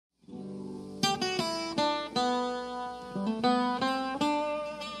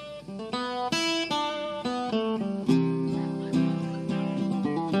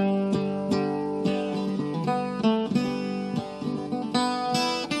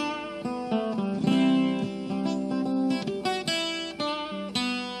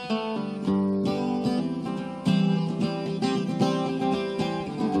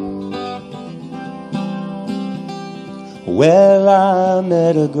Well, I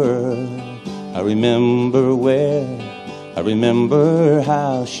met a girl, I remember where, I remember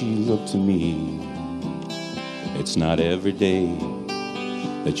how she looked to me. It's not every day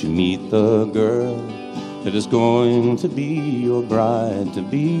that you meet the girl that is going to be your bride to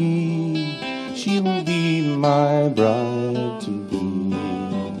be. She will be my bride to be.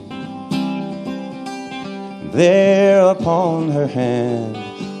 There upon her hand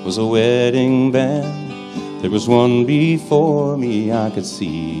was a wedding band. There was one before me I could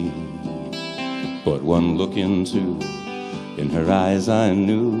see, but one look into, in her eyes I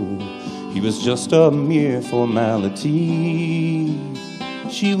knew he was just a mere formality.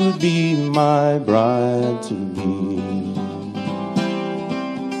 She would be my bride to be.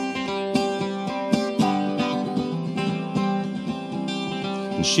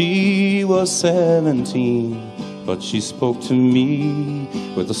 And she was 17, but she spoke to me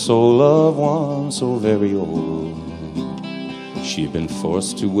with the soul of one so very old. She'd been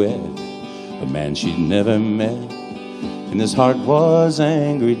forced to wed a man she'd never met, and his heart was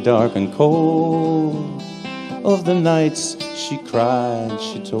angry, dark and cold. Of the nights she cried,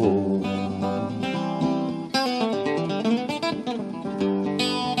 she told.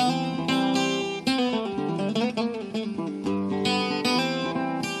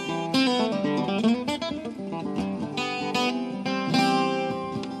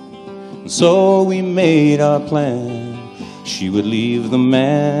 So we made our plan. She would leave the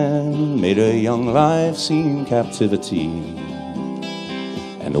man, made her young life seem captivity.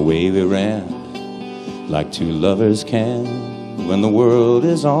 And away we ran, like two lovers can, when the world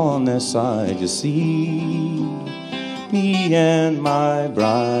is on their side, you see. Me and my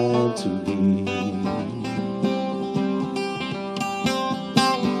bride to be.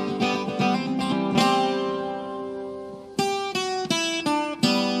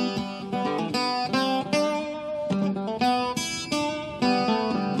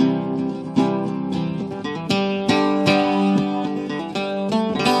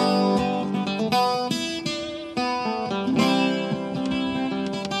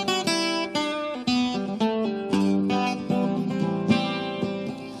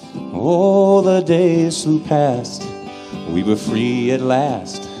 Oh, the days flew past, we were free at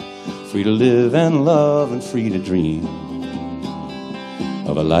last, free to live and love and free to dream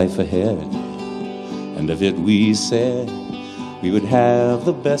of a life ahead. And of it we said we would have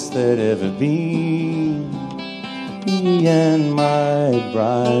the best that ever been, me and my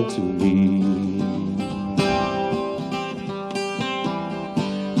bride to be.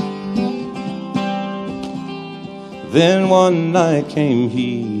 Then one night came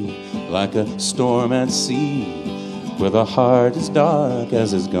he, like a storm at sea, with a heart as dark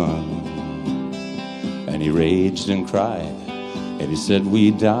as his gun. And he raged and cried, and he said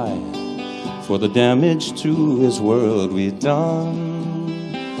we'd die for the damage to his world we'd done.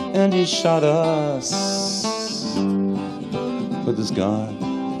 And he shot us with his gun.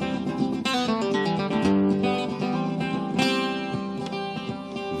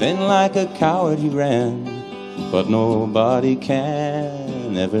 Then like a coward he ran, but nobody can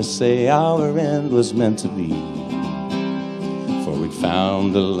ever say our end was meant to be. For we'd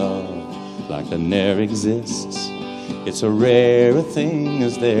found a love like there ne'er exists. It's a rare a thing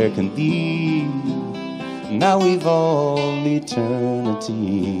as there can be. Now we've all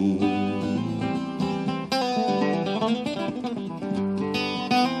eternity.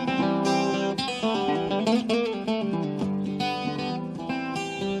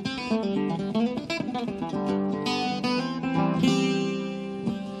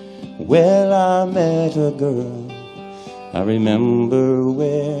 Well, I met a girl, I remember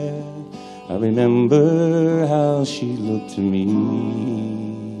where, I remember how she looked to me.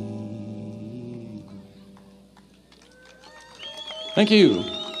 Thank you.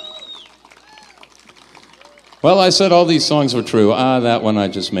 Well, I said all these songs were true. That one I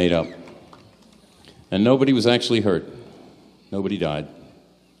just made up. And nobody was actually hurt. Nobody died.